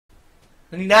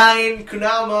99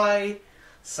 Kunamai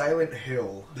Silent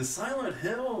Hill. The Silent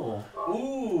Hill.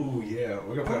 Ooh, yeah,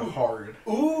 we're gonna play hard.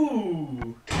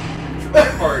 Ooh. Try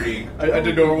party. I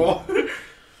did normal.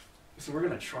 So we're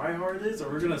gonna try hard this, or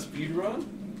we're gonna speed run?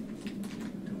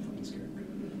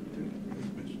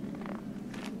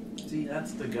 See,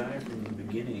 that's the guy from the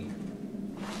beginning.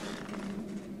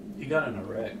 He got in a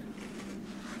wreck.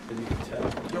 As you can tell.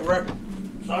 No wreck.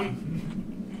 Son.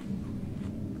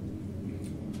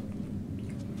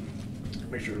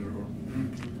 Make sure it's recording.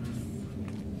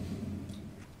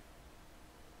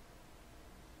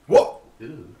 What?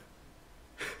 Ew.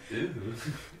 Ew.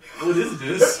 What is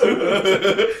this?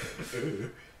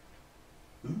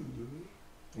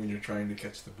 When you're trying to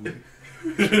catch the booty.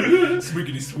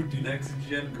 Swiggity swooty. Next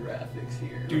gen graphics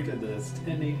here. Dude. Look at this.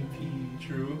 1080p.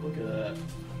 True. Look at that.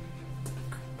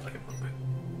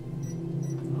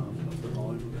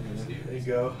 There you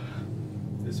go.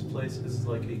 This place is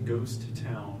like a ghost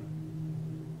town.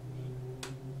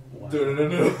 Wow.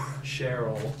 No.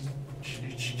 Cheryl.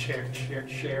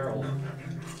 Cheryl.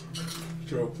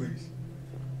 Cheryl, please.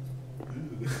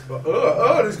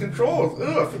 These controls.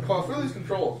 Feel these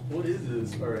controls. What is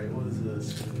this? Alright, what is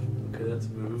this? Okay, that's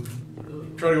move.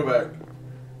 Try to go back.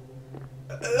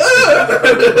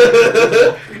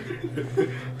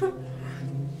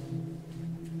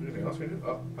 Anything else we do?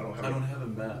 Oh, I don't have I don't have a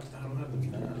map. I don't have the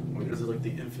map. Wait, is it like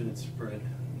the infinite sprint?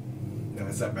 No,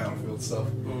 it's that Battlefield stuff.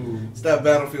 Ooh. It's that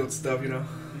Battlefield stuff, you know.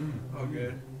 Oh,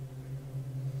 good.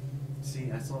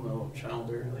 See, I saw the little child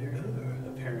earlier.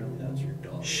 Apparently that's your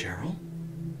dog. Cheryl?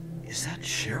 Is that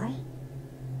Cheryl?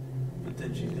 But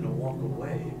then she's gonna walk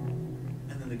away.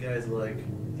 And then the guy's like,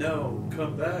 no,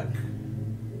 come back.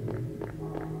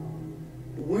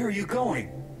 Where are you going?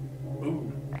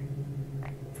 Ooh.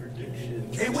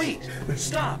 Predictions. Hey, wait!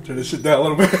 Stop! Turn this shit down a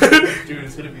little bit. Dude,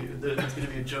 it's gonna be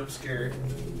a jump scare.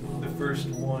 The first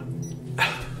one.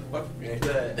 What?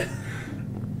 That.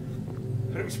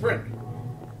 How do we sprint?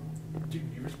 Dude,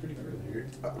 you were sprinting earlier.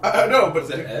 I know, but Is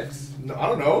that X? No, I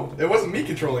don't know. It wasn't me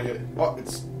controlling it. Oh,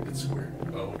 it's square.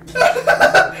 Oh.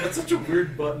 That's such a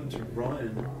weird button to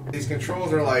run. These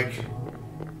controls are like,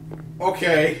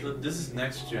 okay. This is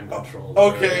next gen controls.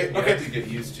 Okay, right? You okay. have to get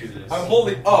used to this. I'm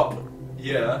holding up.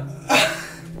 Yeah.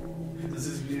 This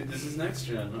is next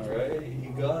gen, all right.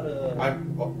 You gotta.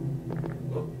 Oh,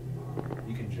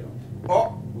 you can jump.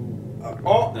 Oh.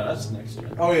 No, that's next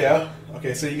gen. Oh yeah.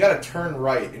 Okay, so you gotta turn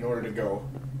right in order to go.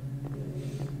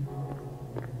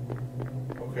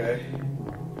 Okay.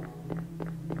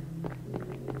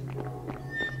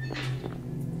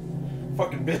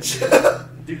 Fucking bitch.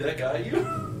 Dude, that got you?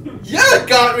 Yeah, it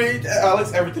got me!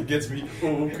 Alex, everything gets me.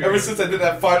 Oh, okay. Ever since I did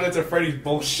that 5 Nights at Freddy's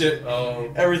bullshit,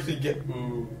 everything get.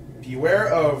 Ooh. Beware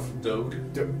of. Doge?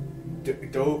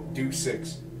 Do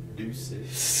 6. Do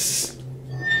 6.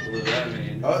 What does that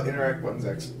mean? Interact buttons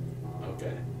X.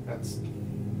 Okay. That's.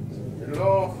 Weird at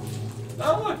all.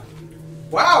 Oh, look!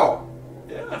 Wow!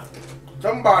 Yeah.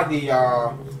 Somebody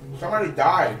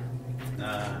died.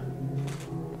 Nah.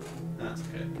 That's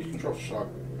okay. These controls suck.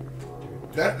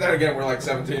 Then again, we're like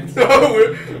 17, so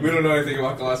we don't know anything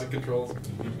about classic controls.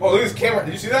 Oh, look at this camera.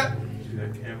 Did you see that? See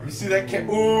that camera? You see that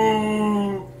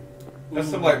Ooh! That's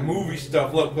some like movie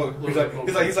stuff. Look. He's like,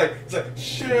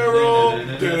 Cheryl.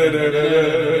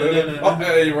 Oh,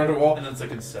 hey, you run the wall. And that's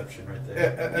like Inception right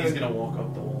there. Yeah, He's gonna walk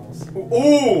up the walls.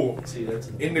 Ooh! See,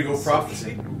 that's Indigo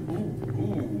Prophecy.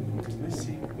 Ooh. I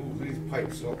see. Ooh, these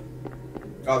pipes.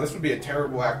 Oh, this would be a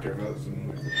terrible actor if I was in a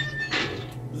movie.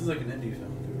 This is like an indie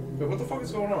film, dude. Wait, what the fuck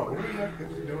is going on? What are we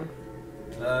actually doing?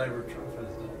 We're trying to find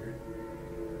his daughter.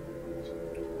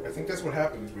 I think that's what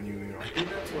happens when you know. I think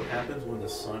that's what happens when the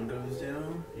sun goes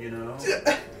down, you know?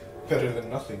 Better than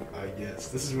nothing, I guess.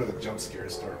 This is where the jump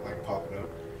scares start like popping up.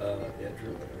 Yeah,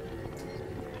 true.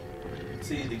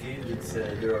 See, the game did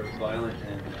say there are violent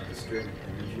and disturbing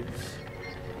images.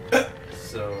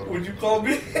 So. Would you call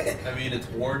me? I mean, it's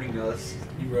warning us.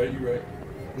 You're right.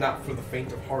 Not for the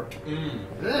faint of heart.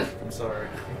 I'm sorry.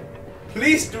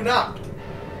 Please do not.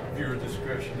 Viewer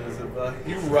discretion is advised.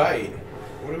 You're right.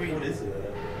 What is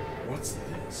that? What's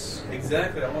this?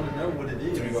 Exactly, I want to know what it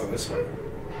is. Do we go this way?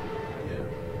 Yeah.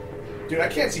 Dude, I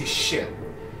can't see shit.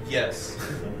 Yes.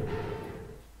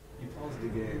 You paused the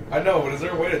game. I know, but is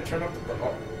there a way to turn up the...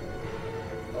 Oh,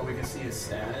 we can see his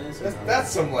status? That's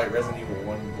some, like, Resident Evil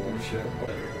 1 bullshit.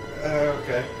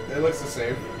 Okay. It looks the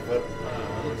same, but...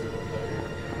 it looks a little better.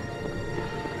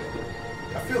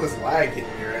 I feel this lag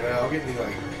hitting me right now. I'm getting,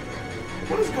 like...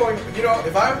 What is going... You know,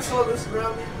 if I saw this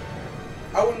around me,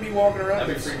 I wouldn't be walking around. I'd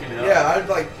be freaking out. Yeah, I'd,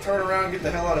 like, turn around and get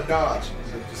the hell out of Dodge.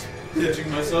 Just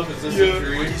Pitching myself, is this a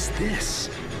dream? What is this?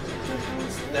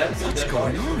 What's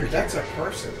going on here? That's a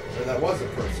person. Or that was a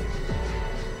person.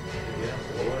 Yeah.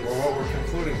 Or what we're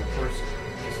concluding a person.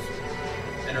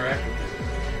 Interact with it.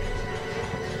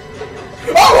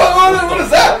 Oh, what is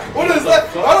that? What is that?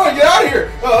 How do I get out of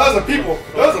here? Oh, that's a people.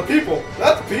 That's a people.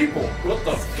 That's people. What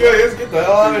the Okay, let's get the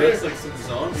hell out of here. That's like some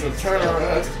zombies. So turn around.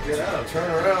 Let's get out. Turn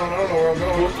around. I don't know where I'm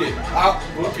going. Book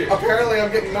it. Book it. Apparently,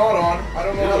 I'm getting gnawed on. I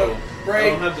don't know how to I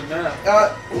break. don't have the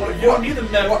map. What- You don't need the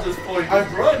map what- at this point.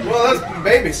 I'm Run. Well, that's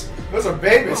babies. Those are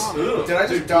babies. Ugh. Did I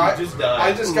just Dude, die? you just died.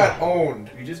 I just got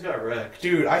owned. You just got wrecked.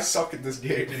 Dude, I suck at this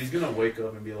game. Dude, he's gonna wake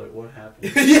up and be like, what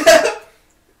happened? Yeah!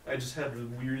 I just had the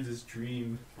weirdest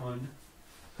dream on.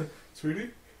 Sweetie?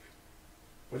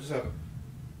 What just happened?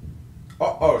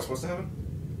 Oh, it's supposed to happen?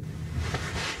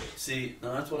 See,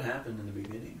 no, that's what happened in the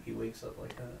beginning. He wakes up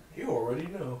like that. You already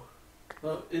know.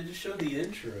 Well, it just showed the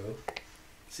intro.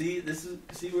 See,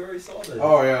 see we already saw this.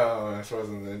 Oh, yeah,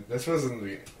 this wasn't the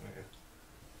beginning.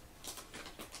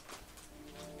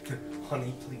 Okay.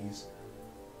 Honey, please.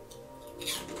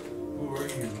 Who are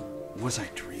you? Was I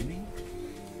dreaming?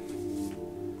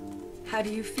 How do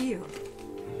you feel?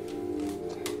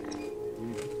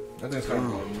 I think it's kind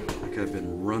of Like I've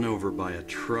been run over by a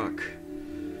truck.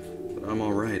 But I'm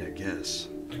alright, I guess.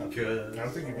 Good. I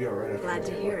don't think you'd be alright after Glad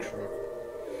to hear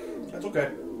it. That's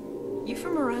okay. You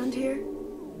from around here?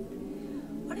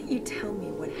 Why don't you tell me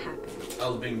what happened? I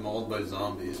was being mauled by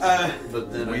zombies.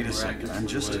 But then wait I a second, I'm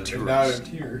just a miraculously And tourist. now I'm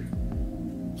here.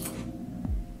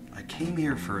 I came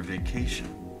here for a vacation.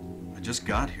 I just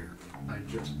got here. I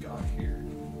just got here.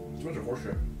 It's a bunch of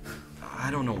horseshit.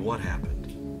 I don't know what happened.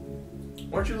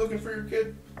 Weren't you looking for your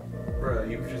kid? Bruh,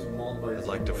 you were just mauled by a I'd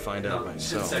like to zombie. find out No,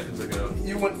 myself. 10 seconds ago.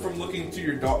 You went from looking to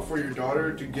your for your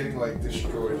daughter to getting like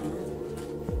destroyed,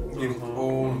 getting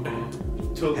owned.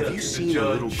 Told that Have you to the seen a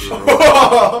little judge.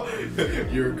 girl?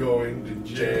 You're going to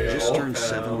jail. Just turned pal.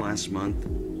 7 last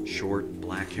month. Short,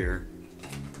 black hair.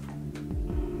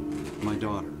 My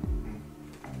daughter.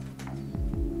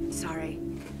 Sorry.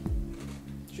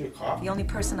 Is she a cop? The only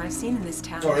person I've seen in this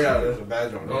town. Oh yeah, there's a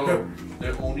badge on Oh, it.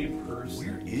 the only person.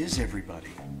 Where is everybody?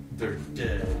 They're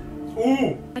dead.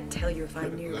 Ooh! I'd tell you if I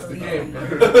knew. That's the believe game. me.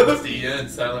 That's the end,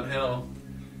 Silent Hill.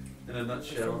 In a From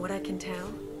nutshell. what I can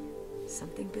tell,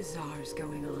 something bizarre's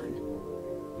going on.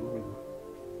 Ooh.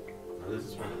 Oh, this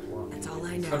is from the plot. That's all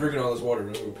I I'm know. drinking all this water,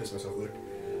 I'm gonna go piss myself later.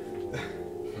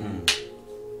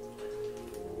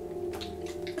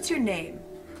 What's your name?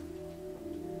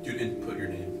 You didn't put your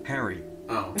name. Harry.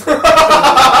 Oh.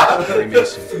 Harry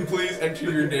Mason. Please enter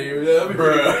your name. Sid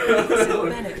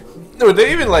Bennett. No, would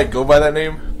they even like go by that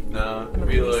name? No, I'm a it'd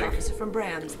be police like, officer from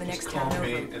Brams, the next just town call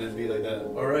me, over. and it'd be like that.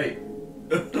 Alright.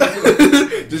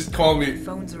 Just call me.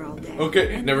 Phones are all dead.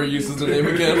 Okay, And never uses the name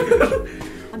again.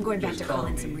 I'm going back to call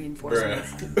in some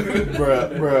reinforcements.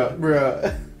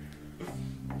 bruh.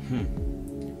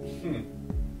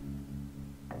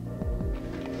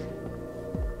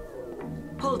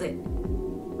 Hold it.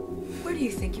 Where do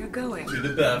you think you're going? To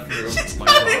the bathroom. My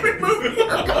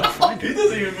daughter. He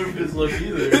doesn't even move his leg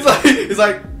either. It's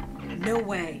like, No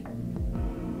way.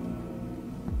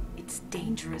 It's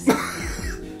dangerous.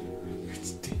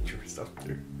 it's dangerous out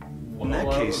there. In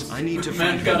that case, I need to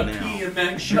Man find gotta her now. pee and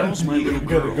man Cheryl's my little You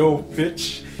gotta girl. go,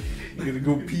 bitch. You gotta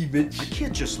go pee, I bitch.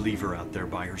 can't just leave her out there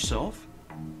by herself.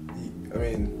 I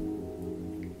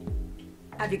mean,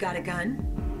 Have you got a gun?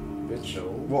 bitch.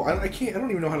 Well, I can't. I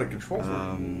don't even know how to control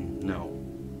her. No.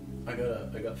 I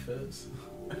got fizz.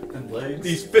 And legs.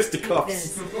 These fisticuffs.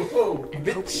 This. Whoa. And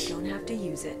hope you don't have to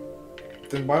use it.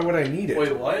 Then why would I need it?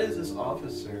 Wait, why is this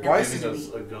officer Why is giving this-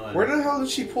 us a gun? Where the hell did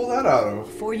she pull that out of?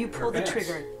 Before you pull the pants.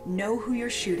 trigger, know who you're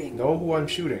shooting. Know who I'm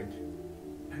shooting.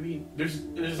 I mean, there's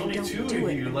And only don't 2 do of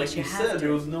it you. unless Like you you have said, to.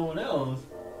 there was no one else.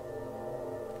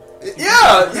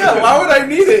 Yeah. Why would I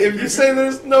need it if you say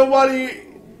there's nobody?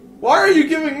 Why are you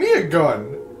giving me a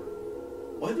gun?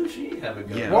 Why does she have a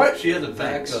gun? Yeah. What? She has a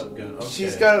Thanks. backup gun. Okay.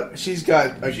 She's got a She's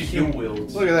key- dual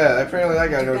wields. Look at that. Apparently that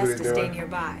guy Do knows what best he's to stay doing.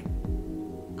 nearby.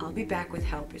 I'll be back with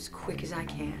help as quick as I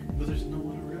can. But there's no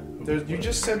one around. You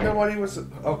just said nobody was.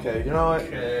 Okay, you know what?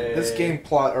 Okay. This game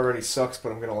plot already sucks,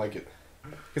 but I'm gonna like it.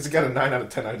 Because it got a 9 out of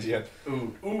 10 IGN.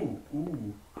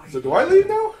 Ooh. So do I leave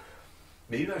now?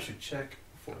 Maybe I should check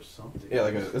for something. Yeah,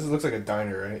 this looks like a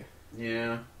diner, right?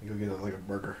 Yeah. You go get like a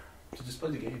burger. To just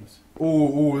play the games.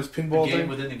 Ooh, this The pinball game thing?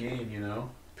 within the game, you know?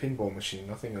 Pinball machine,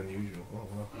 nothing unusual. Oh,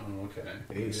 wow. Oh, okay.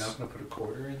 Maybe Ace. you're not gonna put a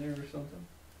quarter in there or something?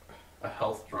 A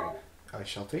health drink. I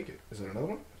shall take it. Is there another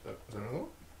one? Is that another one?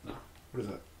 No. What is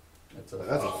that? That's a,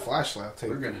 That's a flashlight. I'll take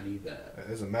We're it. gonna need that.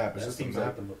 There's a map. Is That this the seems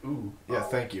map? like the ooh. Yeah,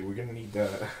 thank you. We're gonna need that.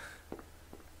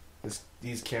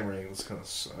 These camera angles kind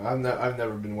of. I've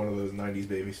never been one of those '90s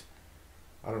babies.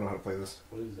 I don't know how to play this.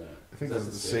 What is that? I think this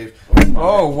is the save.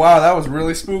 Oh, wow, that was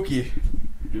really spooky.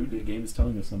 Dude, the game is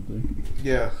telling us something.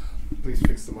 Yeah. Please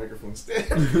fix the microphone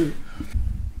stand.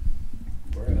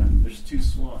 There's 2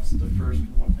 slots, the first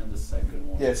one and the second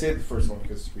one. Yeah, say the first one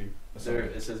because we. There,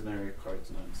 it says Mario Kart's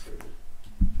not inserted.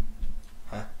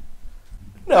 Huh?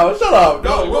 No, shut up.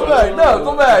 No, go back. No,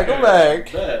 go back. Go back.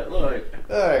 There, look.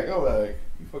 Alright, go back.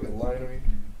 You fucking lying to me.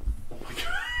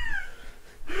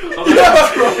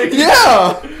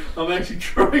 Yeah. I'm actually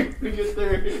trying to get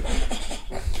there.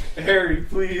 Harry,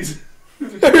 please.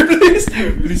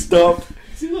 Please stop.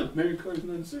 See, look, Mario Kart's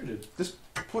not inserted. Just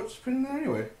put it in there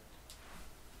anyway.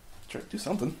 Try to do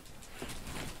something.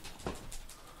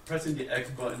 Pressing the X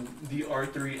button, the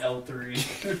R3,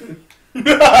 L3.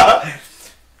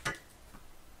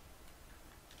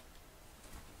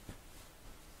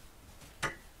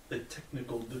 The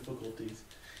technical difficulties.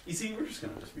 You see, we're just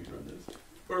gonna have to speedrun this.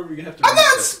 Or we have to I'm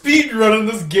not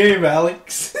speedrunning this game,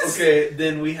 Alex. Okay,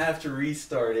 then we have to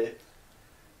restart it.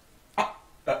 I'm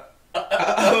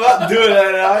not doing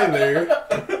that either.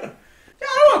 I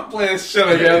don't want to play this shit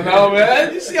again now,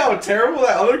 man. You see how terrible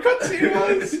that other cutscene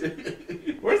was?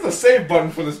 Where's the save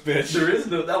button for this bitch? There is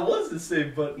no. That was the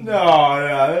save button. No,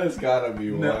 there's gotta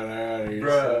be one No. out here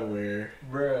Bruh. somewhere.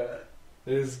 Bruh.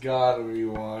 There's gotta be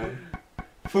one.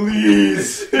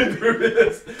 Please! There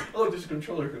is. Oh, there's a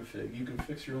controller config. You can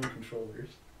fix your own controllers.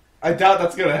 I doubt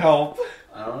that's gonna help.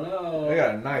 I don't know. I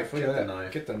got a knife. Look Get at the that.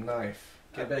 knife. Get the knife.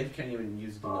 I bet you can't even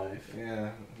use the knife.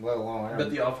 Yeah, let alone. I bet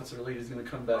the officer lady's gonna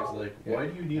come back and like, why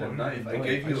do you need a knife? I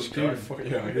gave you a just gave gun. I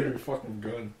gave you a fucking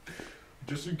gun.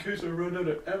 Just in case I run out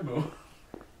of ammo.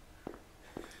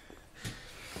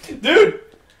 Dude!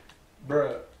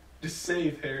 Bruh. Just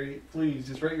save, Harry. Please,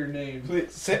 just write your name.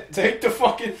 Please, take the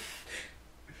fucking...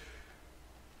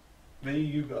 Maybe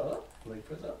you go up? Like,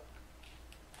 press up.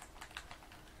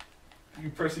 You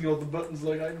pressing all the buttons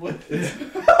like I would.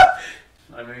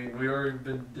 I mean, we already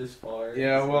been this far.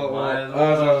 Yeah, so well, might as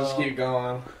I'll just keep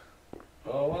going.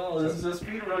 Oh, wow, this is a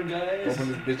speedrun, guys.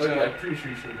 Open this bitch Okay, up. I'm pretty sure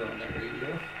you should have gone on that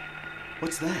radio.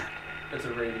 What's that? That's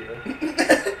a radio.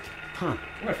 Huh.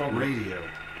 My phone. Radio.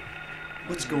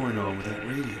 What's going on with that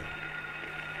radio?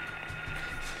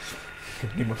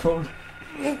 Need my phone.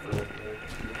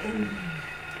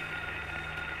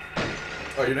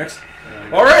 Oh, you're next?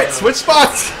 Alright, switch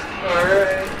spots.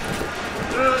 Alright.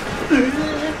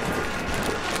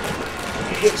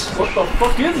 What the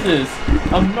fuck is this?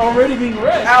 I'm already being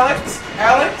wrecked. Alex,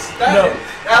 that No.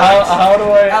 Alex, How do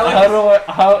I? Alex.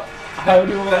 How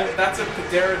do I? that's a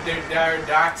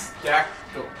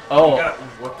pterodactyl. Oh.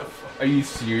 What the fuck? Are you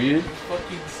serious?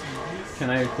 Fucking serious? Can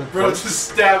I equip? Bro, just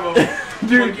stab him.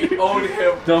 Dude. Fucking own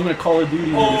him. No, I'm gonna Call of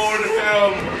Duty. Own this.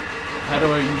 him. How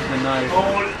do I use the knife?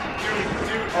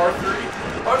 Dude, R3.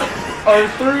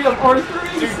 R3. I'm R3.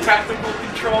 Dude, tactical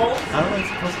control. How am I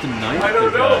supposed to knife? I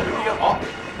don't the know. guy?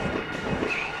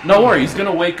 Maybe No worry, he's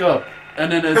gonna wake up,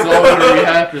 and then it's all gonna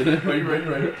happen. Are you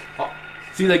ready?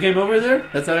 See that game over there?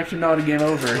 That's actually not a game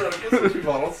over. Get some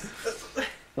bottles.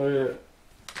 Oh yeah.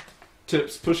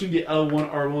 Tips: pushing the L1,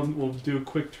 R1 will do a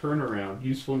quick turnaround,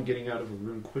 useful in getting out of a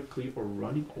room quickly or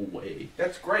running away.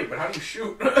 That's great, but how do you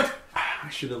shoot? I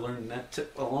should have learned that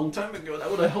tip a long time ago. That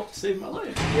would have helped save my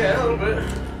life. Yeah, a little bit.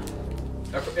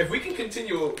 If we can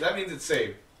continue, that means it's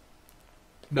saved.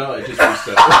 No, it just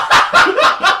reset.